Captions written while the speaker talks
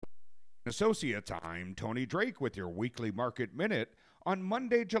Associates, I'm Tony Drake with your weekly market minute on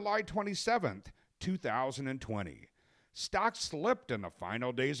Monday, July 27th, 2020. Stocks slipped in the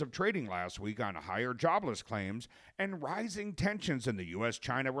final days of trading last week on higher jobless claims and rising tensions in the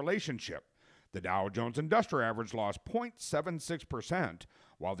U.S.-China relationship. The Dow Jones Industrial Average lost 0.76%,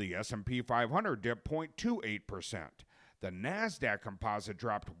 while the S&P 500 dipped 0.28%. The Nasdaq Composite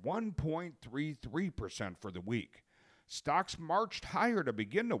dropped 1.33% for the week. Stocks marched higher to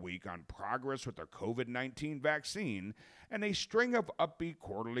begin the week on progress with the COVID-19 vaccine and a string of upbeat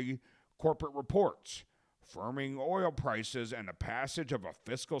quarterly corporate reports. Firming oil prices and the passage of a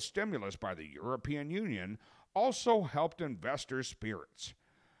fiscal stimulus by the European Union also helped investors' spirits.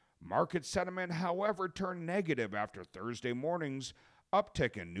 Market sentiment, however, turned negative after Thursday morning's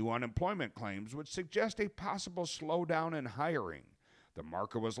uptick in new unemployment claims, which suggest a possible slowdown in hiring. The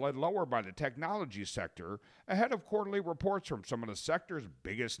market was led lower by the technology sector ahead of quarterly reports from some of the sector's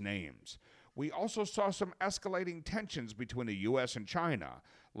biggest names. We also saw some escalating tensions between the U.S. and China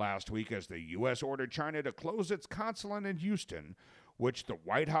last week as the U.S. ordered China to close its consulate in Houston, which the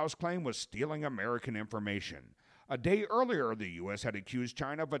White House claimed was stealing American information. A day earlier, the U.S. had accused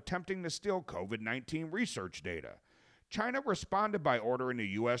China of attempting to steal COVID-19 research data. China responded by ordering the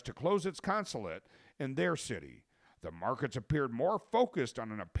U.S. to close its consulate in their city. The markets appeared more focused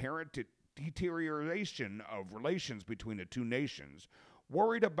on an apparent deterioration of relations between the two nations,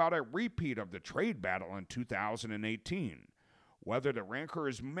 worried about a repeat of the trade battle in 2018. Whether the rancor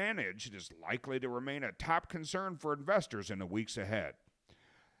is managed is likely to remain a top concern for investors in the weeks ahead.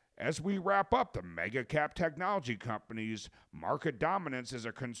 As we wrap up, the mega-cap technology companies' market dominance is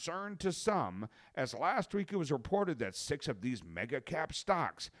a concern to some, as last week it was reported that 6 of these mega-cap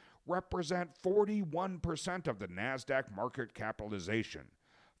stocks represent 41% of the Nasdaq market capitalization.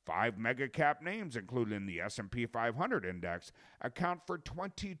 5 mega-cap names included in the S&P 500 index account for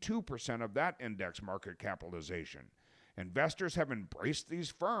 22% of that index market capitalization. Investors have embraced these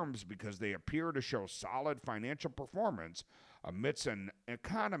firms because they appear to show solid financial performance amidst an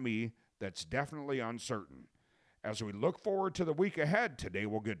economy that's definitely uncertain. As we look forward to the week ahead, today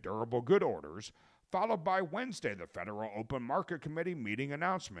we'll get durable good orders, followed by Wednesday, the Federal Open Market Committee meeting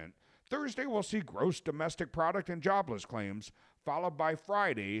announcement. Thursday, we'll see gross domestic product and jobless claims, followed by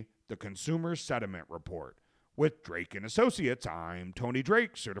Friday, the Consumer Sentiment Report. With Drake & Associates, I'm Tony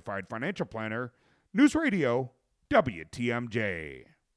Drake, Certified Financial Planner, News Radio, WTMJ.